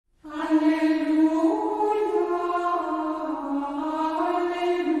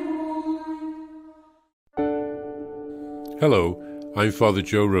Hello, I'm Father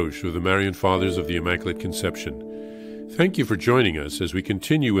Joe Roesch of the Marian Fathers of the Immaculate Conception. Thank you for joining us as we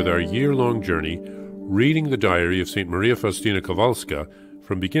continue with our year-long journey reading the diary of St. Maria Faustina Kowalska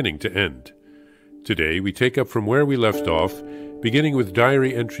from beginning to end. Today we take up from where we left off, beginning with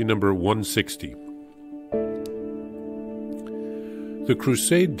diary entry number 160. The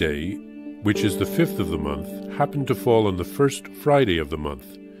Crusade Day, which is the 5th of the month, happened to fall on the first Friday of the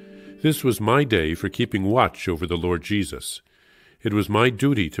month. This was my day for keeping watch over the Lord Jesus. It was my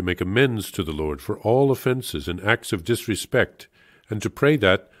duty to make amends to the Lord for all offenses and acts of disrespect, and to pray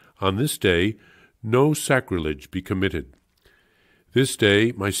that, on this day, no sacrilege be committed. This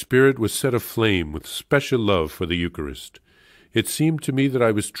day my spirit was set aflame with special love for the Eucharist. It seemed to me that I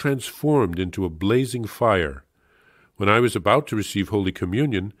was transformed into a blazing fire. When I was about to receive Holy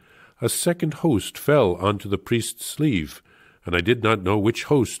Communion, a second host fell onto the priest's sleeve, and I did not know which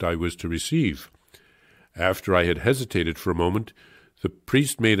host I was to receive. After I had hesitated for a moment, the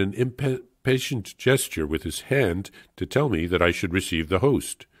priest made an impatient gesture with his hand to tell me that I should receive the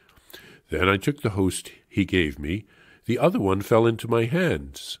host. Then I took the host he gave me. The other one fell into my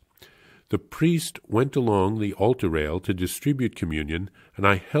hands. The priest went along the altar rail to distribute communion, and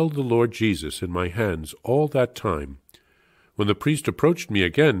I held the Lord Jesus in my hands all that time. When the priest approached me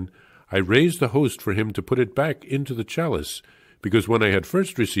again, I raised the host for him to put it back into the chalice, because when I had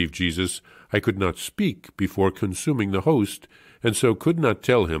first received Jesus, I could not speak before consuming the host, and so could not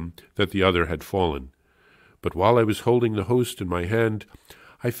tell him that the other had fallen. But while I was holding the host in my hand,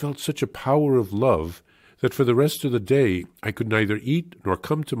 I felt such a power of love that for the rest of the day I could neither eat nor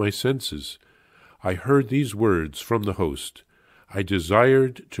come to my senses. I heard these words from the host: "I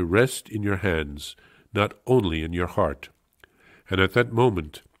desired to rest in your hands, not only in your heart." And at that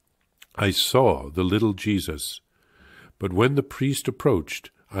moment I saw the little Jesus. But when the priest approached,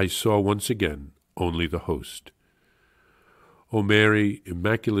 I saw once again only the host. O Mary,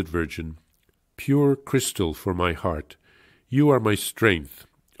 Immaculate Virgin, pure crystal for my heart, you are my strength.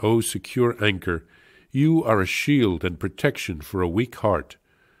 O secure anchor, you are a shield and protection for a weak heart.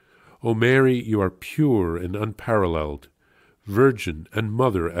 O Mary, you are pure and unparalleled, Virgin and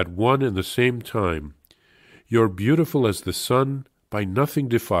Mother at one and the same time. You are beautiful as the sun, by nothing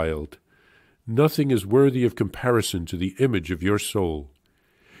defiled. Nothing is worthy of comparison to the image of your soul.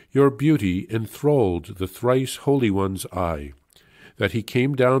 Your beauty enthralled the thrice Holy One's eye, that he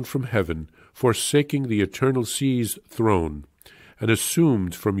came down from heaven, forsaking the eternal sea's throne, and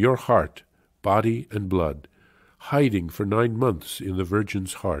assumed from your heart body and blood, hiding for 9 months in the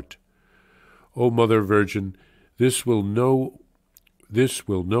Virgin's heart. O Mother Virgin, this will no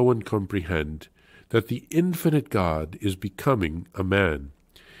one comprehend, that the infinite God is becoming a man.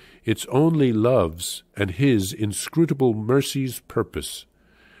 It's only love's and his inscrutable mercy's purpose.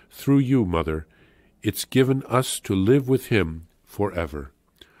 Through you, Mother, it's given us to live with him forever.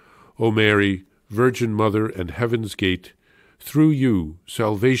 O Mary, Virgin Mother and Heaven's Gate, through you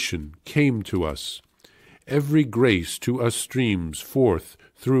salvation came to us. Every grace to us streams forth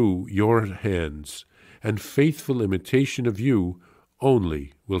through your hands, and faithful imitation of you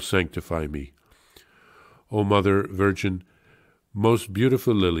only will sanctify me. O Mother Virgin, most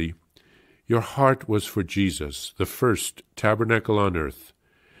beautiful lily, your heart was for Jesus, the first tabernacle on earth,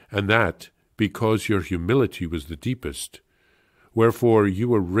 and that because your humility was the deepest. Wherefore you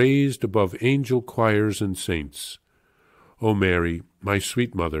were raised above angel choirs and saints. O Mary, my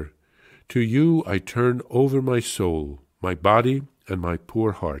sweet Mother, to you I turn over my soul, my body, and my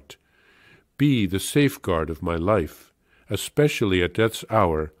poor heart. Be the safeguard of my life, especially at death's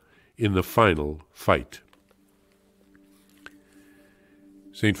hour, in the final fight.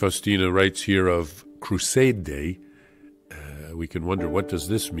 St. Faustina writes here of Crusade Day. We can wonder, what does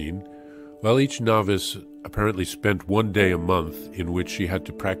this mean? Well, each novice apparently spent 1 day a month in which she had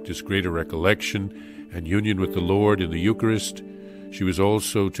to practice greater recollection and union with the Lord in the Eucharist. She was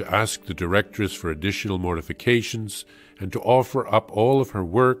also to ask the directress for additional mortifications and to offer up all of her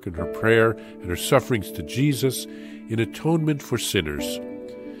work and her prayer and her sufferings to Jesus in atonement for sinners.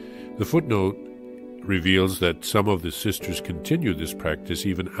 The footnote reveals that some of the sisters continued this practice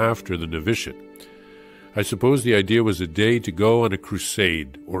even after the novitiate. I suppose the idea was a day to go on a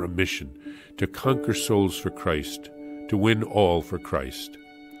crusade or a mission, to conquer souls for Christ, to win all for Christ.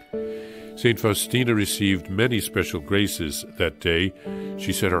 St. Faustina received many special graces that day.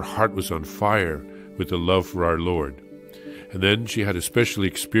 She said her heart was on fire with the love for our Lord. And then she had a special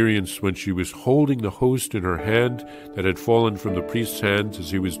experience when she was holding the host in her hand that had fallen from the priest's hands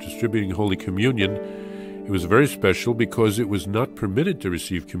as he was distributing Holy Communion. It was very special because it was not permitted to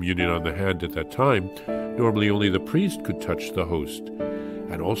receive communion on the hand at that time. Normally only the priest could touch the host.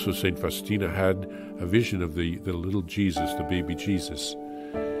 And also St. Faustina had a vision of the little Jesus, the baby Jesus.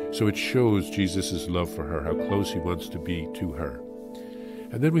 So it shows Jesus' love for her, how close he wants to be to her.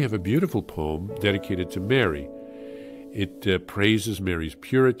 And then we have a beautiful poem dedicated to Mary. It praises Mary's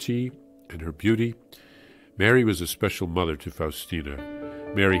purity and her beauty. Mary was a special mother to Faustina.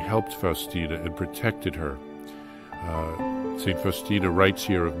 Mary helped Faustina and protected her. St. Faustina writes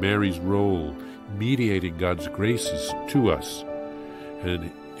here of Mary's role mediating God's graces to us.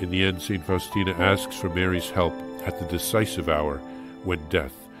 And in the end, St. Faustina asks for Mary's help at the decisive hour when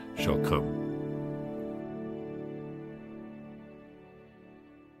death shall come.